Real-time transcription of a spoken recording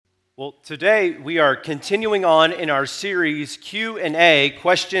Well, today we are continuing on in our series Q&A,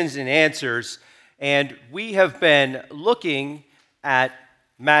 questions and answers, and we have been looking at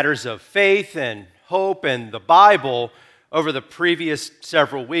matters of faith and hope and the Bible over the previous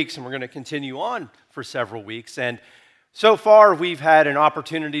several weeks, and we're going to continue on for several weeks. And so far, we've had an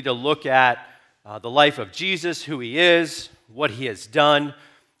opportunity to look at the life of Jesus, who he is, what he has done.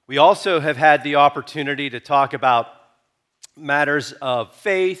 We also have had the opportunity to talk about matters of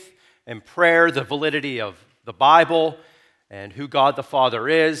faith and prayer, the validity of the Bible, and who God the Father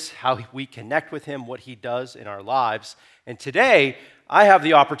is, how we connect with him, what he does in our lives. And today, I have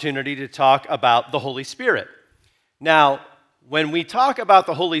the opportunity to talk about the Holy Spirit. Now, when we talk about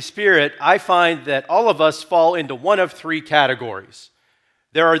the Holy Spirit, I find that all of us fall into one of three categories.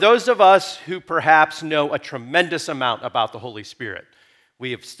 There are those of us who perhaps know a tremendous amount about the Holy Spirit.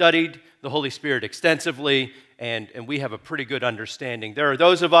 We have studied the Holy Spirit extensively, and we have a pretty good understanding. There are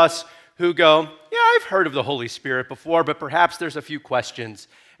those of us who go, yeah, I've heard of the Holy Spirit before, but perhaps there's a few questions.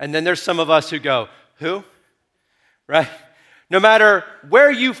 And then there's some of us who go, who? Right? No matter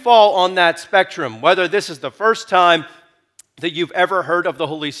where you fall on that spectrum, whether this is the first time that you've ever heard of the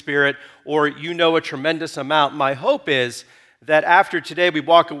Holy Spirit or you know a tremendous amount, my hope is that after today we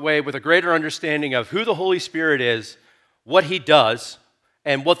walk away with a greater understanding of who the Holy Spirit is, what he does,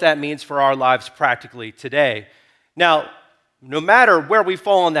 and what that means for our lives practically today. Now, no matter where we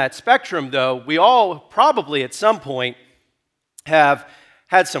fall on that spectrum, though, we all probably at some point have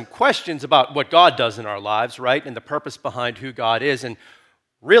had some questions about what God does in our lives, right? And the purpose behind who God is. And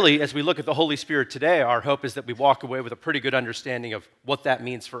really, as we look at the Holy Spirit today, our hope is that we walk away with a pretty good understanding of what that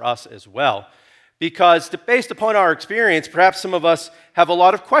means for us as well. Because based upon our experience, perhaps some of us have a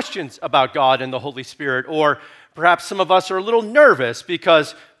lot of questions about God and the Holy Spirit, or perhaps some of us are a little nervous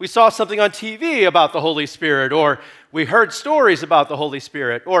because we saw something on TV about the Holy Spirit, or we heard stories about the Holy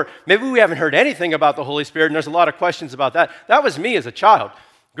Spirit, or maybe we haven't heard anything about the Holy Spirit and there's a lot of questions about that. That was me as a child.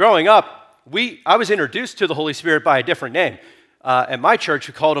 Growing up, I was introduced to the Holy Spirit by a different name. At my church,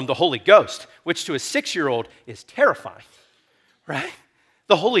 we called him the Holy Ghost, which to a 6-year-old is terrifying, right?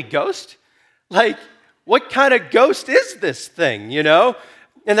 The Holy Ghost? Like, what kind of ghost is this thing, you know?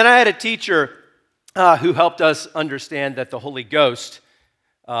 And then I had a teacher who helped us understand that the Holy Ghost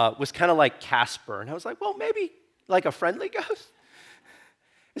was kind of like Casper. And I was like, well, maybe like a friendly ghost?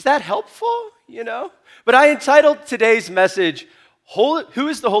 Is that helpful, you know? But I entitled today's message, Who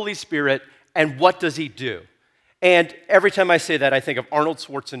is the Holy Spirit and What Does He Do? And every time I say that, I think of Arnold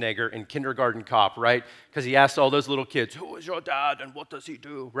Schwarzenegger in Kindergarten Cop, right? Because he asked all those little kids, who is your dad and what does he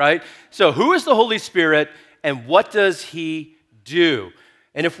do, right? So who is the Holy Spirit and what does he do?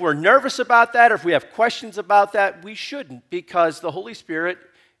 And if we're nervous about that, or if we have questions about that, we shouldn't, because the Holy Spirit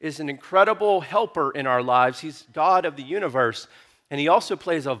is an incredible helper in our lives. He's God of the universe, and he also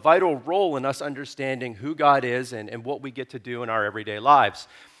plays a vital role in us understanding who God is and what we get to do in our everyday lives.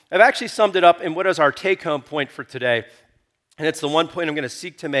 I've actually summed it up in what is our take-home point for today, and it's the one point I'm going to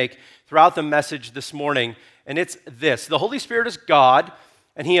seek to make throughout the message this morning, and it's this. The Holy Spirit is God,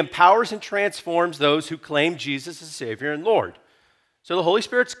 and he empowers and transforms those who claim Jesus as Savior and Lord. So the Holy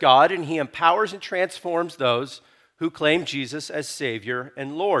Spirit's God, and he empowers and transforms those who claim Jesus as Savior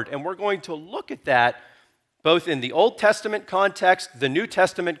and Lord. And we're going to look at that both in the Old Testament context, the New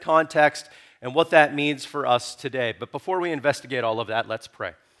Testament context, and what that means for us today. But before we investigate all of that, let's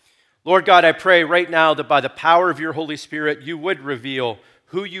pray. Lord God, I pray right now that by the power of your Holy Spirit, you would reveal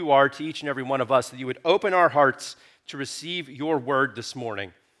who you are to each and every one of us, that you would open our hearts to receive your word this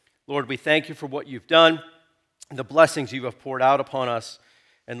morning. Lord, we thank you for what you've done and the blessings you have poured out upon us.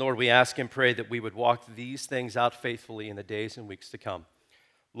 And Lord, we ask and pray that we would walk these things out faithfully in the days and weeks to come.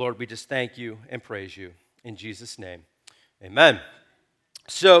 Lord, we just thank you and praise you. In Jesus' name, amen.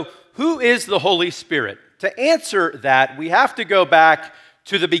 So, who is the Holy Spirit? To answer that, we have to go back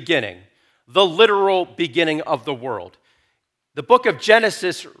to the beginning, the literal beginning of the world. The book of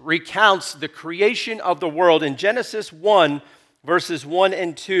Genesis recounts the creation of the world. In Genesis 1, verses 1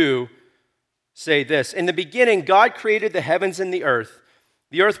 and 2 say this: In the beginning, God created the heavens and the earth.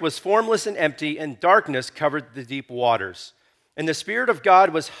 The earth was formless and empty, and darkness covered the deep waters. And the Spirit of God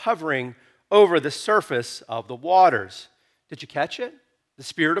was hovering over the surface of the waters. Did you catch it? The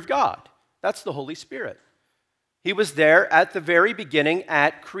Spirit of God. That's the Holy Spirit. He was there at the very beginning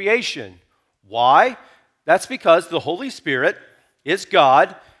at creation. Why? That's because the Holy Spirit is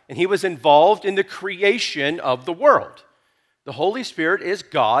God, and he was involved in the creation of the world. The Holy Spirit is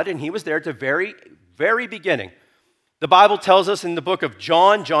God, and he was there at the very, very beginning. The Bible tells us in the book of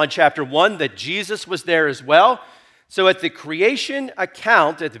John chapter 1, that Jesus was there as well. So at the creation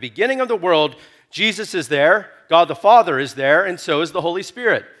account, at the beginning of the world, Jesus is there, God the Father is there, and so is the Holy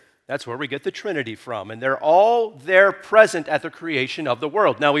Spirit. That's where we get the Trinity from. And they're all there present at the creation of the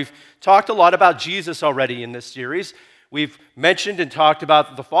world. Now, we've talked a lot about Jesus already in this series. We've mentioned and talked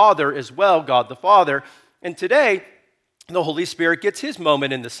about the Father as well, God the Father. And today, the Holy Spirit gets his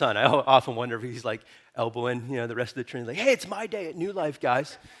moment in the Son. I often wonder if he's like elbowing, the rest of the Trinity. Like, hey, it's my day at New Life,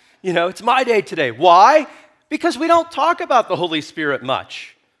 guys. It's my day today. Why? Because we don't talk about the Holy Spirit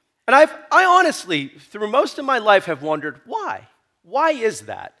much. And I honestly, through most of my life, have wondered, why? Why is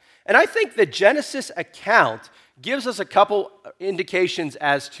that? And I think the Genesis account gives us a couple indications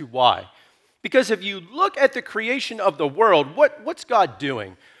as to why. Because if you look at the creation of the world, what's God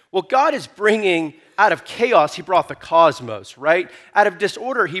doing? Well, God is bringing out of chaos, he brought the cosmos, right? Out of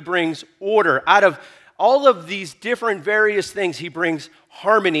disorder, he brings order. Out of all of these different various things, he brings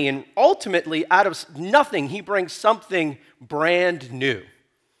harmony. And ultimately, out of nothing, he brings something brand new.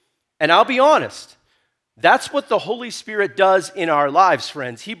 And I'll be honest, that's what the Holy Spirit does in our lives,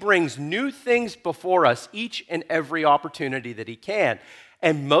 friends. He brings new things before us each and every opportunity that he can.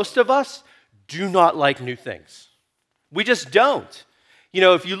 And most of us do not like new things. We just don't.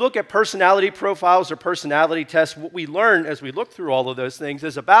 If you look at personality profiles or personality tests, what we learn as we look through all of those things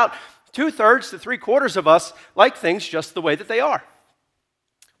is about 2/3 to 3/4 of us like things just the way that they are.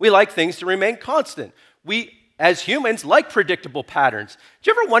 We like things to remain constant. We, as humans, like predictable patterns. Do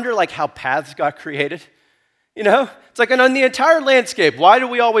you ever wonder how paths got created? It's like on the entire landscape, why do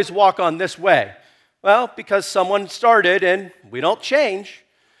we always walk on this way? Well, because someone started and we don't change,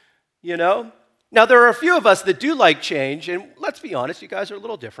 Now, there are a few of us that do like change, and let's be honest, you guys are a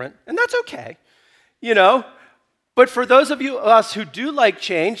little different, and that's okay, But for those of us who do like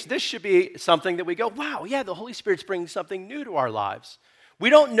change, this should be something that we go, wow, yeah, the Holy Spirit's bringing something new to our lives. We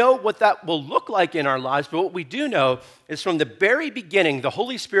don't know what that will look like in our lives, but what we do know is from the very beginning, the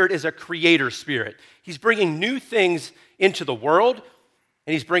Holy Spirit is a creator spirit. He's bringing new things into the world,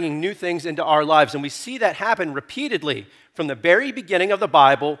 and he's bringing new things into our lives. And we see that happen repeatedly from the very beginning of the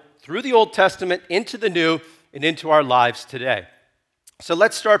Bible, through the Old Testament, into the New, and into our lives today. So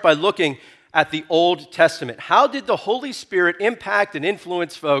let's start by looking at the Old Testament. How did the Holy Spirit impact and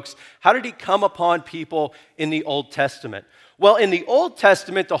influence folks? How did he come upon people in the Old Testament? Well, in the Old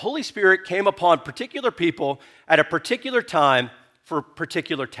Testament, the Holy Spirit came upon particular people at a particular time for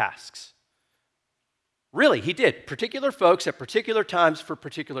particular tasks. Really, he did. Particular folks at particular times for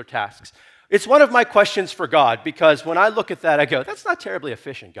particular tasks. It's one of my questions for God, because when I look at that, I go, that's not terribly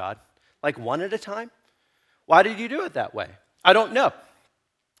efficient, God. Like one at a time? Why did you do it that way? I don't know.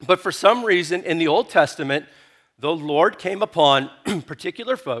 But for some reason, in the Old Testament, the Lord came upon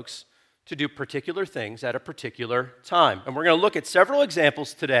particular folks to do particular things at a particular time. And we're going to look at several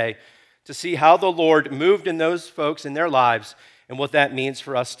examples today to see how the Lord moved in those folks in their lives and what that means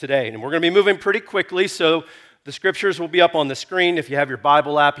for us today. And we're going to be moving pretty quickly, so the scriptures will be up on the screen. If you have your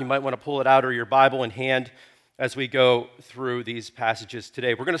Bible app, you might want to pull it out, or your Bible in hand as we go through these passages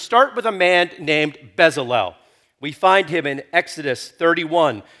today. We're going to start with a man named Bezalel. We find him in Exodus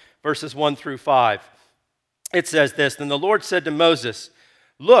 31, verses 1 through 5. It says this, "Then the Lord said to Moses,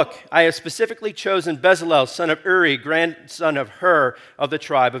 'Look, I have specifically chosen Bezalel, son of Uri, grandson of Hur, of the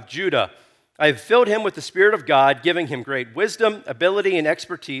tribe of Judah. I have filled him with the Spirit of God, giving him great wisdom, ability, and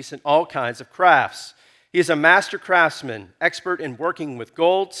expertise in all kinds of crafts. He is a master craftsman, expert in working with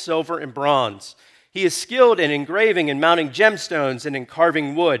gold, silver, and bronze. He is skilled in engraving and mounting gemstones and in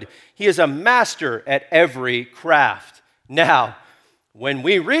carving wood. He is a master at every craft.'" Now, when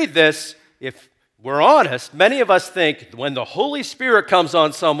we read this, if we're honest, many of us think when the Holy Spirit comes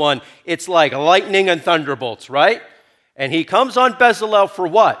on someone, it's like lightning and thunderbolts, right? And he comes on Bezalel for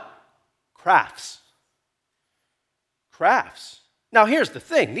what? Crafts. Crafts. Now, here's the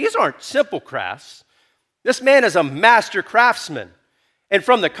thing. These aren't simple crafts. This man is a master craftsman. And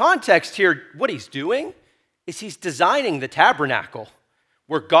from the context here, what he's doing is he's designing the tabernacle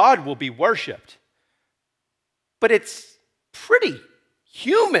where God will be worshiped. But it's pretty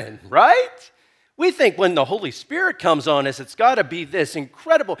human, right? We think when the Holy Spirit comes on us, it's got to be this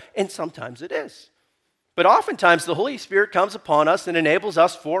incredible, and sometimes it is. But oftentimes the Holy Spirit comes upon us and enables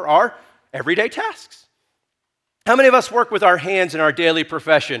us for our everyday tasks. How many of us work with our hands in our daily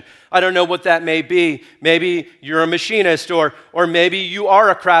profession? I don't know what that may be. Maybe you're a machinist, or maybe you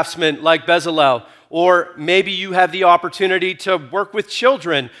are a craftsman like Bezalel, or maybe you have the opportunity to work with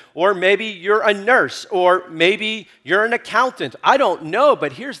children, or maybe you're a nurse, or maybe you're an accountant. I don't know,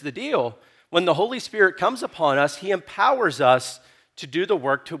 but here's the deal. When the Holy Spirit comes upon us, he empowers us to do the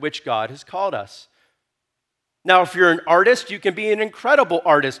work to which God has called us. Now, if you're an artist, you can be an incredible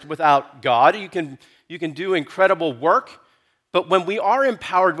artist without God. You can do incredible work. But when we are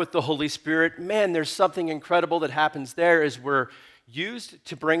empowered with the Holy Spirit, man, there's something incredible that happens there as we're used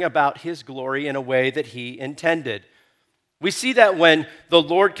to bring about his glory in a way that he intended. We see that when the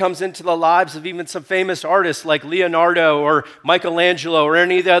Lord comes into the lives of even some famous artists like Leonardo or Michelangelo or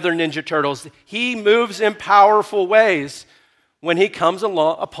any of the other Ninja Turtles. He moves in powerful ways when he comes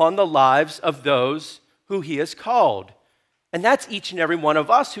along upon the lives of those who he has called. And that's each and every one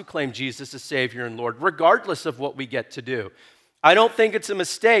of us who claim Jesus as Savior and Lord, regardless of what we get to do. I don't think it's a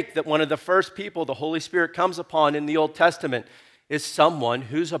mistake that one of the first people the Holy Spirit comes upon in the Old Testament is someone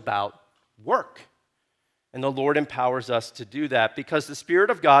who's about work. And the Lord empowers us to do that because the Spirit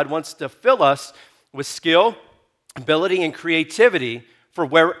of God wants to fill us with skill, ability, and creativity for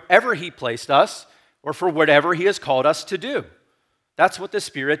wherever he placed us or for whatever he has called us to do. That's what the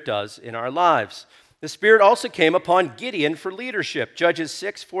Spirit does in our lives. The Spirit also came upon Gideon for leadership. Judges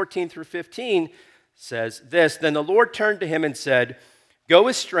 6:14-15 says this, "Then the Lord turned to him and said, go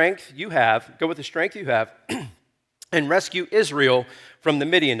with the strength you have, and rescue Israel from the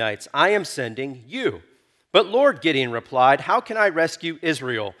Midianites. I am sending you." "But Lord," Gideon replied, "how can I rescue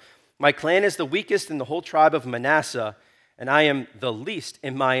Israel? My clan is the weakest in the whole tribe of Manasseh, and I am the least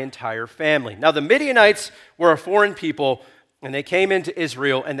in my entire family." Now the Midianites were a foreign people, and they came into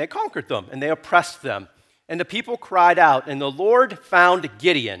Israel, and they conquered them, and they oppressed them. And the people cried out, and the Lord found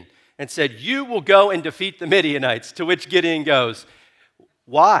Gideon and said, "You will go and defeat the Midianites." To which Gideon goes,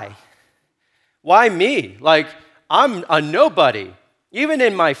 "Why? Why me? I'm a nobody. Even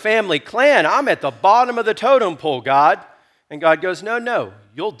in my family clan, I'm at the bottom of the totem pole, God." And God goes, no,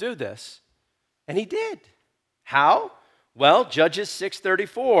 you'll do this. And he did. How? Well, Judges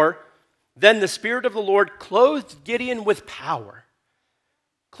 6:34, "Then the Spirit of the Lord clothed Gideon with power."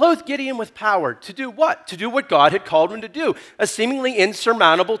 Clothed Gideon with power to do what? To do what God had called him to do, a seemingly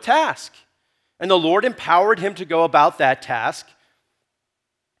insurmountable task. And the Lord empowered him to go about that task,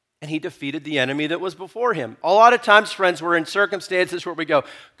 and he defeated the enemy that was before him. A lot of times, friends, we're in circumstances where we go,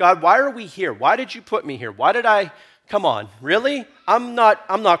 "God, why are we here? Why did you put me here? Come on, really? I'm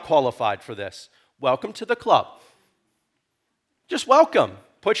not qualified for this." Welcome to the club. Just welcome.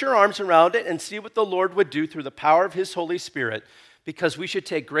 Put your arms around it and see what the Lord would do through the power of his Holy Spirit, because we should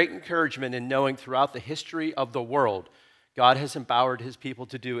take great encouragement in knowing throughout the history of the world, God has empowered his people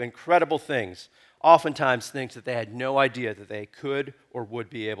to do incredible things. Oftentimes things that they had no idea that they could or would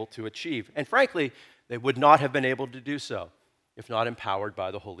be able to achieve. And frankly, they would not have been able to do so if not empowered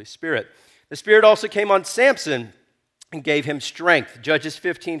by the Holy Spirit. The Spirit also came on Samson and gave him strength. Judges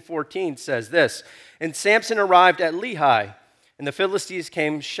 15:14 says this, "And Samson arrived at Lehi, and the Philistines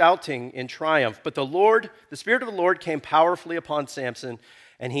came shouting in triumph. But the Spirit of the Lord came powerfully upon Samson,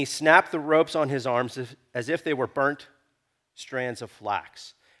 and he snapped the ropes on his arms as if they were burnt strands of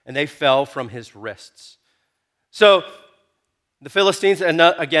flax, and they fell from his wrists." So the Philistines,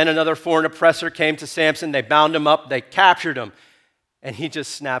 again, another foreign oppressor, came to Samson. They bound him up. They captured him. And he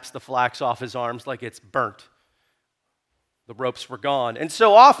just snaps the flax off his arms like it's burnt. The ropes were gone. And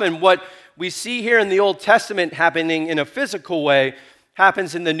so often what we see here in the Old Testament happening in a physical way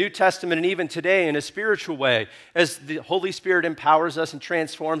happens in the New Testament and even today in a spiritual way, as the Holy Spirit empowers us and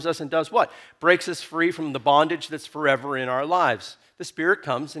transforms us and does what? Breaks us free from the bondage that's forever in our lives. The Spirit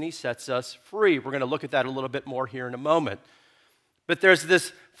comes and he sets us free. We're going to look at that a little bit more here in a moment. But there's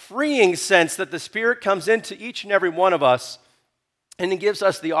this freeing sense that the Spirit comes into each and every one of us, and he gives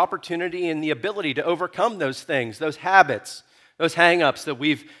us the opportunity and the ability to overcome those things, those habits, those hang-ups that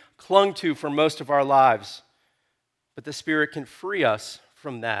we've clung to for most of our lives. But the Spirit can free us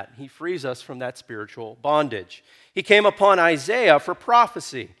from that. He frees us from that spiritual bondage. He came upon Isaiah for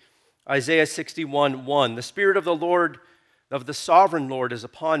prophecy. Isaiah 61:1, "The Spirit of the Lord, of the sovereign Lord, is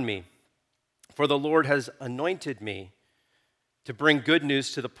upon me, for the Lord has anointed me to bring good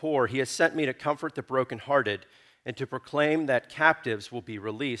news to the poor. He has sent me to comfort the brokenhearted and to proclaim that captives will be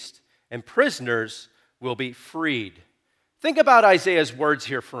released and prisoners will be freed." Think about Isaiah's words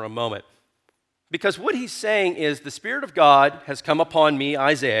here for a moment, because what he's saying is the Spirit of God has come upon me,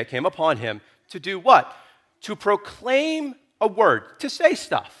 Isaiah came upon him, to do what? To proclaim a word, to say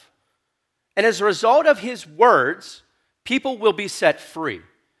stuff. And as a result of his words, people will be set free.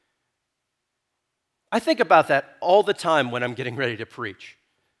 I think about that all the time when I'm getting ready to preach,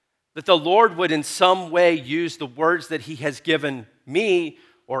 that the Lord would in some way use the words that he has given me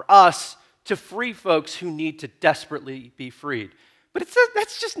or us to free folks who need to desperately be freed. But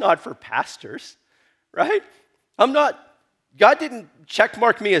that's just not for pastors, right? God didn't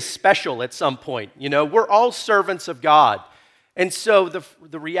checkmark me as special at some point. We're all servants of God. And so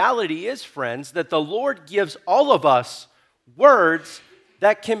the reality is, friends, that the Lord gives all of us words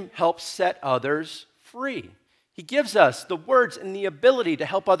that can help set others free. He gives us the words and the ability to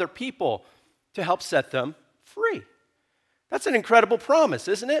help other people, to help set them free. That's an incredible promise,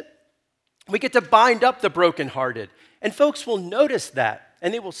 isn't it? We get to bind up the brokenhearted. And folks will notice that,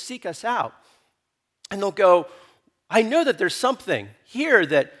 and they will seek us out. And they'll go, I know that there's something here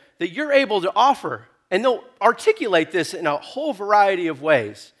that you're able to offer. And they'll articulate this in a whole variety of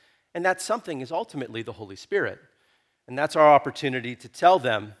ways. And that something is ultimately the Holy Spirit. And that's our opportunity to tell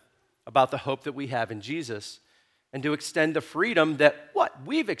them about the hope that we have in Jesus and to extend the freedom that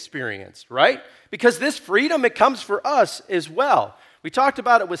we've experienced, right? Because this freedom, it comes for us as well. We talked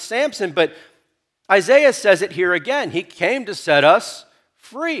about it with Samson, but Isaiah says it here again. He came to set us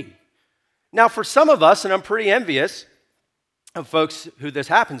free. Now, for some of us, and I'm pretty envious of folks who this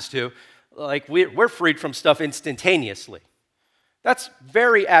happens to, like we're freed from stuff instantaneously. That's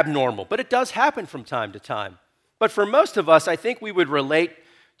very abnormal, but it does happen from time to time. But for most of us, I think we would relate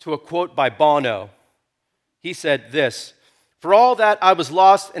to a quote by Bono. He said this, "For all that I was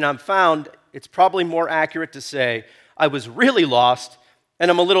lost and I'm found, it's probably more accurate to say I was really lost and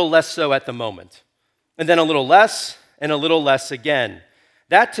I'm a little less so at the moment. And then a little less and a little less again.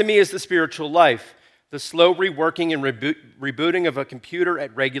 That to me is the spiritual life, the slow reworking and rebooting of a computer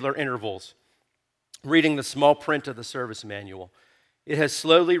at regular intervals. Reading the small print of the service manual. It has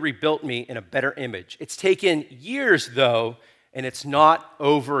slowly rebuilt me in a better image. It's taken years, though, and it's not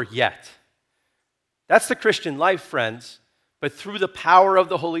over yet." That's the Christian life, friends. But through the power of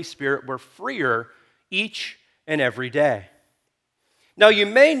the Holy Spirit, we're freer each and every day. Now, you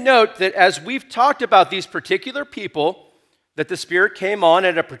may note that as we've talked about these particular people, that the Spirit came on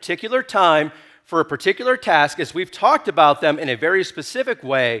at a particular time for a particular task, as we've talked about them in a very specific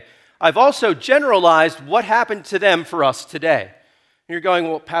way, I've also generalized what happened to them for us today. And you're going,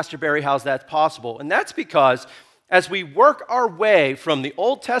 well, Pastor Barry, how's that possible? And that's because as we work our way from the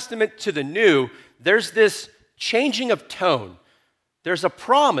Old Testament to the New, there's this changing of tone. There's a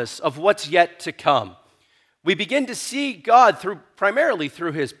promise of what's yet to come. We begin to see God primarily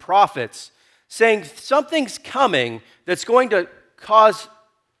through his prophets saying something's coming that's going to cause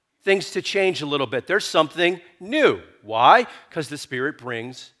things to change a little bit. There's something new. Why? Because the Spirit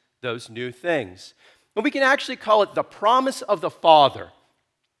brings those new things. And we can actually call it the promise of the Father.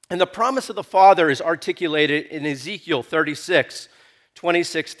 And the promise of the Father is articulated in Ezekiel 36,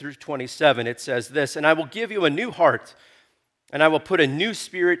 26 through 27. It says this, "And I will give you a new heart, and I will put a new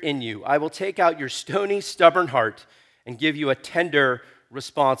spirit in you. I will take out your stony, stubborn heart and give you a tender,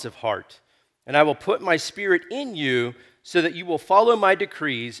 responsive heart. And I will put my spirit in you so that you will follow my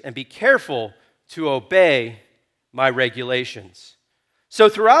decrees and be careful to obey my regulations." So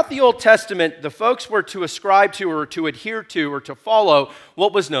throughout the Old Testament, the folks were to ascribe to or to adhere to or to follow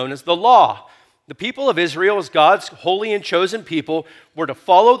what was known as the law. The people of Israel, as God's holy and chosen people, were to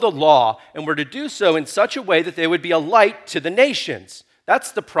follow the law and were to do so in such a way that they would be a light to the nations.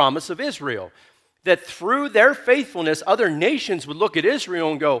 That's the promise of Israel. That through their faithfulness, other nations would look at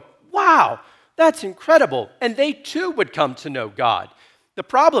Israel and go, wow, that's incredible. And they too would come to know God. The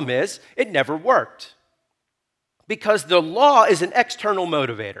problem is, it never worked. Because the law is an external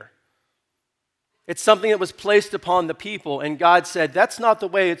motivator. It's something that was placed upon the people, and God said, that's not the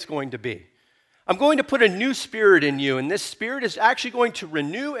way it's going to be. I'm going to put a new spirit in you, and this spirit is actually going to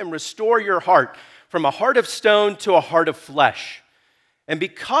renew and restore your heart from a heart of stone to a heart of flesh. And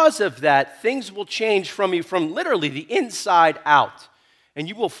because of that, things will change from you from literally the inside out. And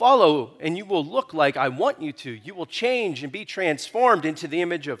you will follow and you will look like I want you to. You will change and be transformed into the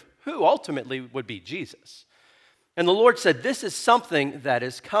image of who ultimately would be Jesus. And the Lord said, this is something that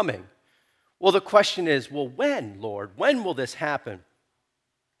is coming. Well, the question is, well, when, Lord? When will this happen?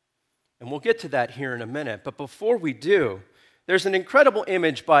 And we'll get to that here in a minute. But before we do, there's an incredible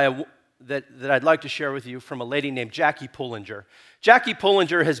image that I'd like to share with you from a lady named Jackie Pullinger. Jackie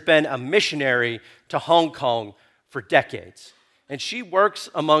Pullinger has been a missionary to Hong Kong for decades. And she works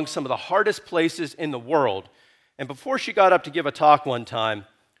among some of the hardest places in the world. And before she got up to give a talk one time,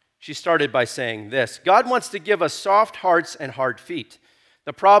 she started by saying this: God wants to give us soft hearts and hard feet.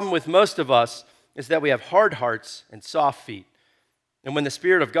 The problem with most of us is that we have hard hearts and soft feet. And when the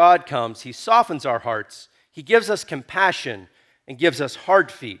Spirit of God comes, he softens our hearts. He gives us compassion and gives us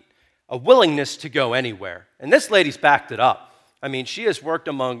hard feet, a willingness to go anywhere. And this lady's backed it up. I mean, she has worked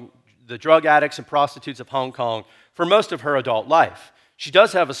among the drug addicts and prostitutes of Hong Kong for most of her adult life. She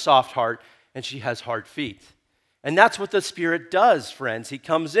does have a soft heart, and she has hard feet. And that's what the Spirit does, friends. He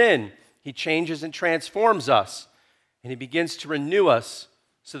comes in, he changes and transforms us, and he begins to renew us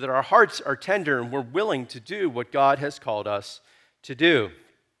so that our hearts are tender and we're willing to do what God has called us to do.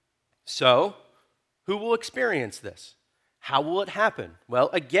 So, who will experience this? How will it happen? Well,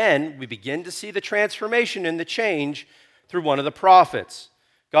 again, we begin to see the transformation and the change through one of the prophets.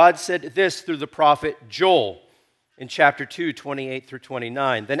 God said this through the prophet Joel. in chapter 2, 28 through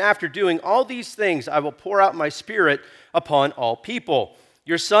 29. Then after doing all these things, I will pour out my Spirit upon all people.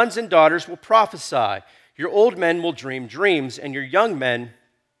 Your sons and daughters will prophesy. Your old men will dream dreams, and your young men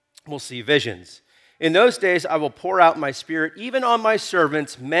will see visions. In those days, I will pour out my Spirit even on my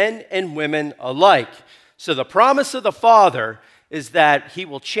servants, men and women alike. So the promise of the Father is that he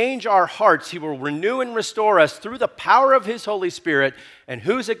will change our hearts. He will renew and restore us through the power of his Holy Spirit. And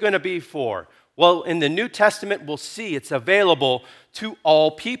who's it going to be for? Well, in the New Testament, we'll see it's available to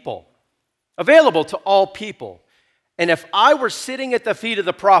all people. Available to all people. And if I were sitting at the feet of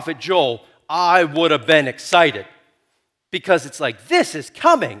the prophet Joel, I would have been excited. Because it's like, this is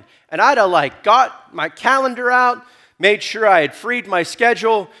coming. And I'd have got my calendar out, made sure I had freed my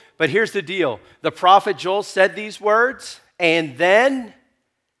schedule. But here's the deal. The prophet Joel said these words, and then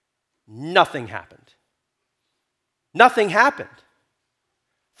nothing happened. Nothing happened.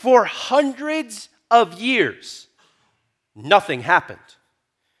 For hundreds of years, nothing happened.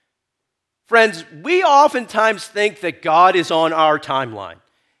 Friends, we oftentimes think that God is on our timeline,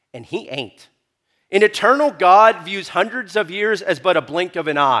 and he ain't. An eternal God views hundreds of years as but a blink of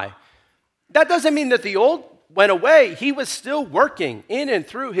an eye. That doesn't mean that the old went away. He was still working in and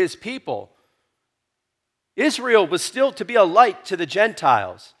through his people. Israel was still to be a light to the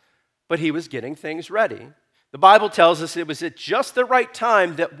Gentiles, but he was getting things ready. The Bible tells us it was at just the right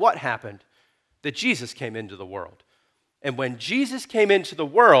time that what happened? That Jesus came into the world. And when Jesus came into the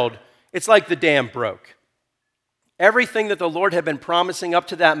world, it's like the dam broke. Everything that the Lord had been promising up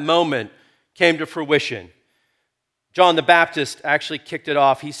to that moment came to fruition. John the Baptist actually kicked it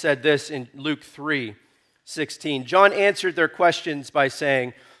off. He said this in Luke 3:16. John answered their questions by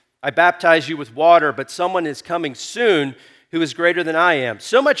saying, I baptize you with water, but someone is coming soon who is greater than I am,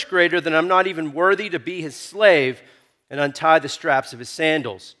 so much greater that I'm not even worthy to be his slave and untie the straps of his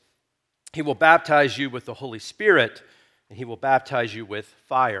sandals. He will baptize you with the Holy Spirit, and he will baptize you with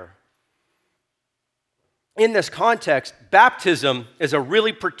fire. In this context, baptism is a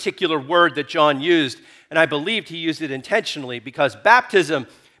really particular word that John used, and I believed he used it intentionally because baptism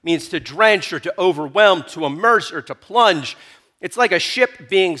means to drench or to overwhelm, to immerse or to plunge. It's like a ship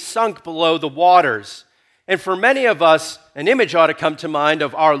being sunk below the waters. And for many of us, an image ought to come to mind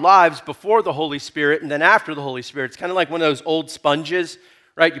of our lives before the Holy Spirit and then after the Holy Spirit. It's kind of like one of those old sponges,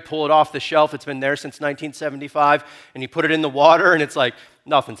 right? You pull it off the shelf. It's been there since 1975, and you put it in the water, and it's like,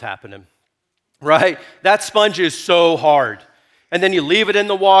 nothing's happening, right? That sponge is so hard. And then you leave it in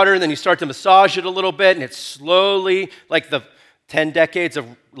the water, and then you start to massage it a little bit, and it's slowly, like the 10 decades of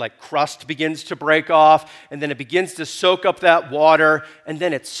crust begins to break off, and then it begins to soak up that water, and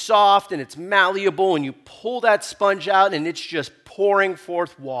then it's soft and it's malleable, and you pull that sponge out, and it's just pouring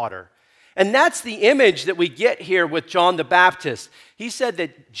forth water. And that's the image that we get here with John the Baptist. He said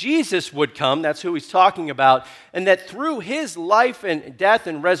that Jesus would come, that's who he's talking about, and that through his life and death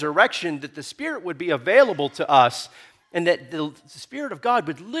and resurrection, that the Spirit would be available to us, and that the Spirit of God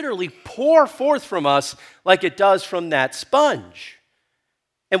would literally pour forth from us like it does from that sponge.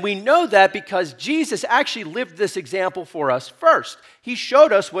 And we know that because Jesus actually lived this example for us first. He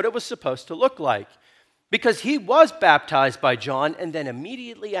showed us what it was supposed to look like. Because he was baptized by John, and then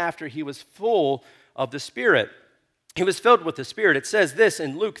immediately after, he was full of the Spirit. He was filled with the Spirit. It says this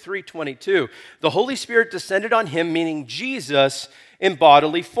in Luke 3:22. The Holy Spirit descended on him, meaning Jesus in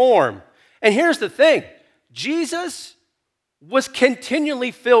bodily form. And here's the thing. Jesus was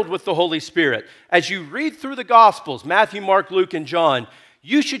continually filled with the Holy Spirit. As you read through the Gospels, Matthew, Mark, Luke, and John,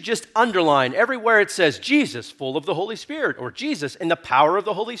 you should just underline everywhere it says Jesus, full of the Holy Spirit, or Jesus in the power of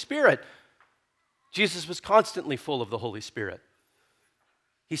the Holy Spirit. Jesus was constantly full of the Holy Spirit.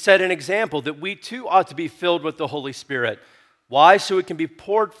 He set an example that we too ought to be filled with the Holy Spirit. Why? So it can be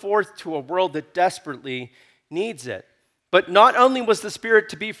poured forth to a world that desperately needs it. But not only was the Spirit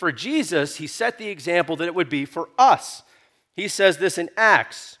to be for Jesus, he set the example that it would be for us. He says this in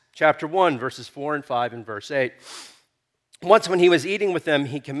Acts chapter 1, verses 4 and 5 and verse 8. Once when he was eating with them,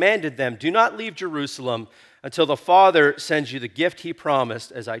 he commanded them, do not leave Jerusalem until the Father sends you the gift he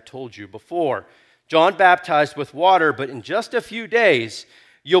promised, as I told you before. John baptized with water, but in just a few days,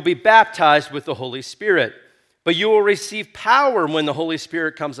 you'll be baptized with the Holy Spirit. But you will receive power when the Holy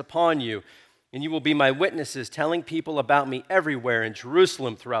Spirit comes upon you, and you will be my witnesses, telling people about me everywhere in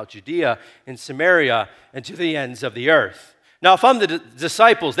Jerusalem, throughout Judea, in Samaria, and to the ends of the earth. Now, if I'm the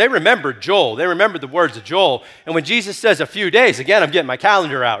disciples, they remembered Joel. They remembered the words of Joel. And when Jesus says a few days, again, I'm getting my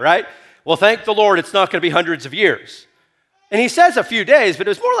calendar out, right? Well, thank the Lord, it's not going to be hundreds of years. And he says a few days, but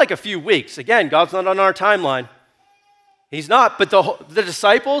it was more like a few weeks. Again, God's not on our timeline. He's not. But the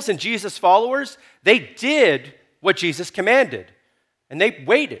disciples and Jesus' followers, they did what Jesus commanded. And they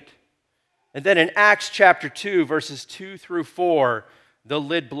waited. And then in Acts chapter 2, verses 2 through 4, the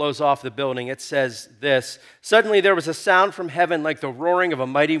lid blows off the building. It says this: "Suddenly there was a sound from heaven like the roaring of a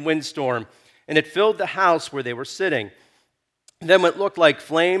mighty windstorm, and it filled the house where they were sitting. Then what looked like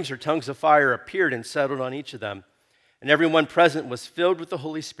flames or tongues of fire appeared and settled on each of them. And everyone present was filled with the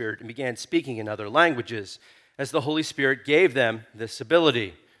Holy Spirit and began speaking in other languages, as the Holy Spirit gave them this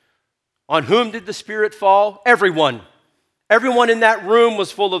ability." On whom did the Spirit fall? Everyone. Everyone in that room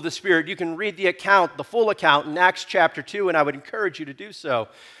was full of the Spirit. You can read the account, the full account, in Acts chapter 2, and I would encourage you to do so.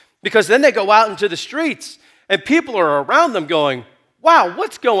 Because then they go out into the streets, and people are around them going, "Wow,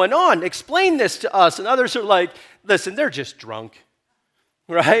 what's going on? Explain this to us." And others are like, "Listen, they're just drunk."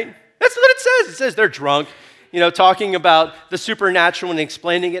 Right? That's what it says. It says they're drunk, talking about the supernatural and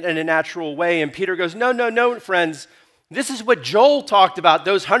explaining it in a natural way. And Peter goes, no, friends. This is what Joel talked about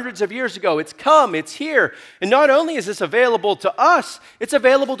those hundreds of years ago. It's come, it's here. And not only is this available to us, it's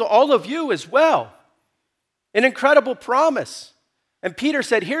available to all of you as well. An incredible promise. And Peter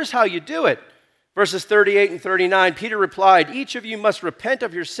said, here's how you do it. Verses 38 and 39, Peter replied, "Each of you must repent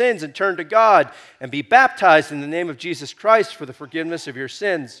of your sins and turn to God and be baptized in the name of Jesus Christ for the forgiveness of your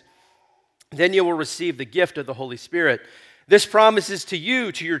sins. Then you will receive the gift of the Holy Spirit. This promise is to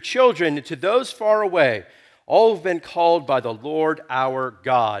you, to your children, and to those far away. All have been called by the Lord our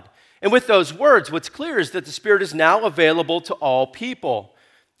God." And with those words, what's clear is that the Spirit is now available to all people.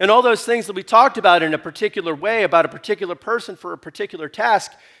 And all those things that we talked about in a particular way, about a particular person for a particular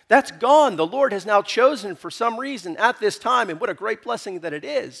task, that's gone. The Lord has now chosen for some reason at this time, and what a great blessing that it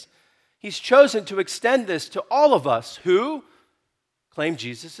is. He's chosen to extend this to all of us who claim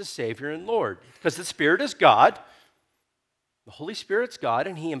Jesus as Savior and Lord. Because the Spirit is God, the Holy Spirit's God,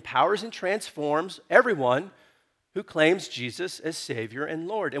 and He empowers and transforms everyone who claims Jesus as Savior and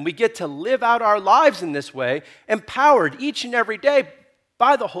Lord. And we get to live out our lives in this way, empowered each and every day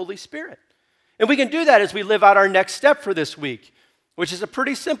by the Holy Spirit. And we can do that as we live out our next step for this week, which is a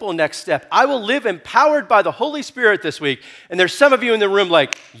pretty simple next step. I will live empowered by the Holy Spirit this week. And there's some of you in the room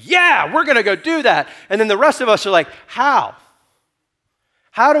like, yeah, we're going to go do that. And then the rest of us are like, how?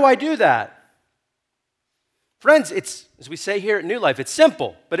 How do I do that? Friends, it's, as we say here at New Life, it's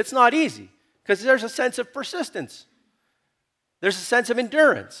simple, but it's not easy because there's a sense of persistence. There's a sense of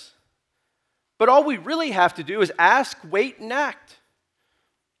endurance. But all we really have to do is ask, wait, and act.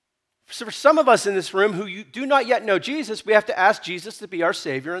 So for some of us in this room who do not yet know Jesus, we have to ask Jesus to be our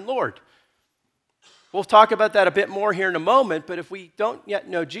Savior and Lord. We'll talk about that a bit more here in a moment, but if we don't yet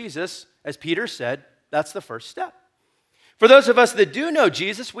know Jesus, as Peter said, that's the first step. For those of us that do know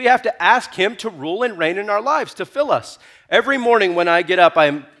Jesus, we have to ask Him to rule and reign in our lives, to fill us. Every morning when I get up,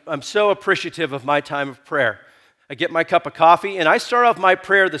 I'm so appreciative of my time of prayer. I get my cup of coffee, and I start off my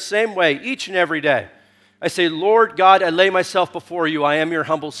prayer the same way each and every day. I say, "Lord God, I lay myself before you. I am your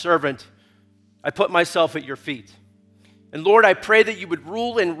humble servant. I put myself at your feet. And Lord, I pray that you would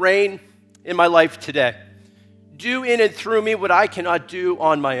rule and reign in my life today. Do in and through me what I cannot do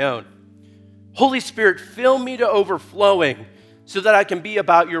on my own. Holy Spirit, fill me to overflowing so that I can be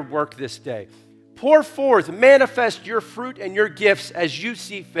about your work this day. Pour forth, manifest your fruit and your gifts as you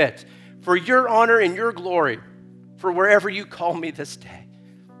see fit, for your honor and your glory, for wherever you call me this day."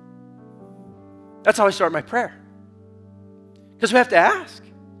 That's how I start my prayer. Because we have to ask.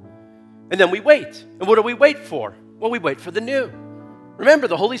 And then we wait. And what do we wait for? Well, we wait for the new. Remember,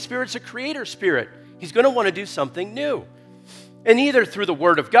 the Holy Spirit's a creator spirit. He's going to want to do something new. And either through the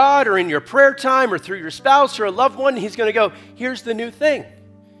Word of God or in your prayer time or through your spouse or a loved one, He's going to go, here's the new thing.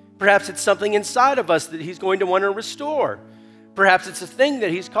 Perhaps it's something inside of us that He's going to want to restore. Perhaps it's a thing that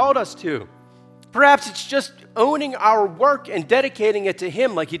He's called us to. Perhaps it's just owning our work and dedicating it to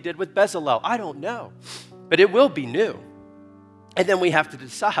Him like He did with Bezalel. I don't know. But it will be new. And then we have to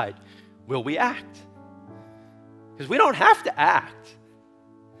decide, will we act? Because we don't have to act.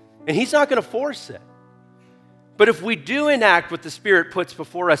 And He's not going to force it. But if we do enact what the Spirit puts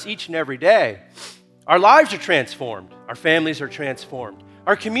before us each and every day, our lives are transformed, our families are transformed,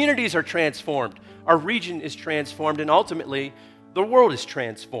 our communities are transformed, our region is transformed, and ultimately, the world is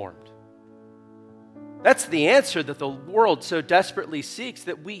transformed. That's the answer that the world so desperately seeks,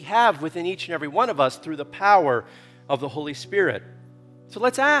 that we have within each and every one of us through the power of the Holy Spirit. So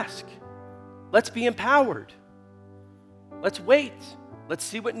let's ask. Let's be empowered. Let's wait. Let's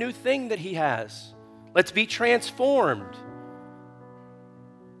see what new thing that He has. Let's be transformed.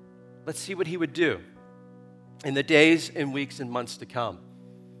 Let's see what He would do in the days and weeks and months to come.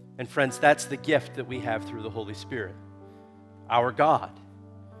 And friends, that's the gift that we have through the Holy Spirit. Our God,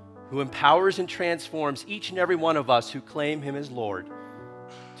 who empowers and transforms each and every one of us who claim Him as Lord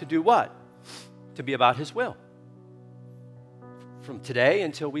to do what? To be about His will. From today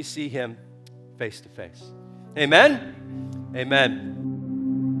until we see Him face to face. Amen? Amen.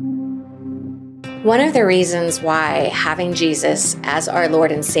 One of the reasons why having Jesus as our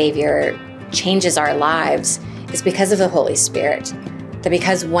Lord and Savior changes our lives is because of the Holy Spirit. That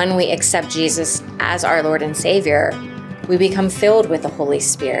because when we accept Jesus as our Lord and Savior, we become filled with the Holy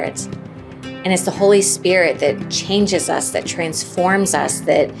Spirit. And it's the Holy Spirit that changes us, that transforms us,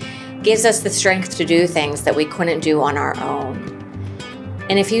 that gives us the strength to do things that we couldn't do on our own.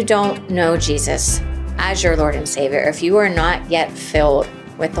 And if you don't know Jesus as your Lord and Savior, if you are not yet filled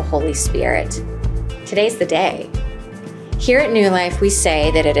with the Holy Spirit, today's the day. Here at New Life, we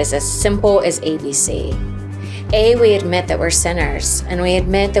say that it is as simple as ABC. A, we admit that we're sinners, and we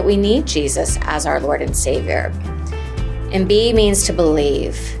admit that we need Jesus as our Lord and Savior. And B means to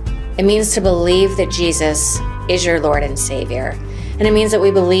believe. It means to believe that Jesus is your Lord and Savior. And it means that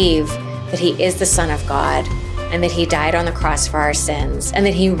we believe that He is the Son of God, and that He died on the cross for our sins, and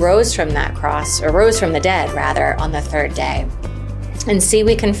that He rose from that cross, or rose from the dead, rather, on the third day. And see,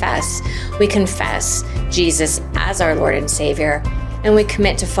 we confess Jesus as our Lord and Savior, and we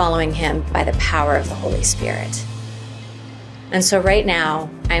commit to following Him by the power of the Holy Spirit. And so right now,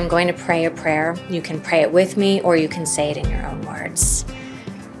 I'm going to pray a prayer. You can pray it with me, or you can say it in your own words.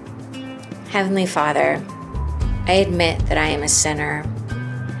 Heavenly Father, I admit that I am a sinner,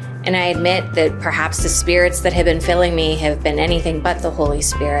 and I admit that perhaps the spirits that have been filling me have been anything but the Holy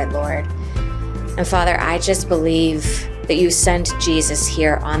Spirit, Lord. And Father, I just believe that you sent Jesus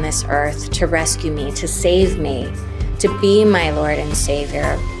here on this earth to rescue me, to save me, to be my Lord and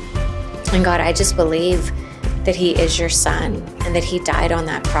Savior. And God, I just believe that He is your Son and that He died on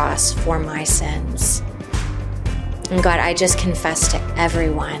that cross for my sins. And God, I just confess to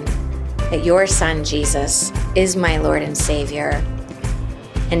everyone that your Son, Jesus, is my Lord and Savior.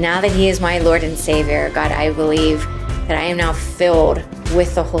 And now that He is my Lord and Savior, God, I believe that I am now filled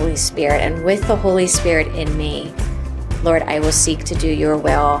with the Holy Spirit, and with the Holy Spirit in me, Lord, I will seek to do your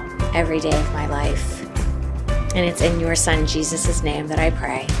will every day of my life. And it's in your Son, Jesus' name, that I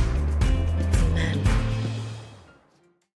pray.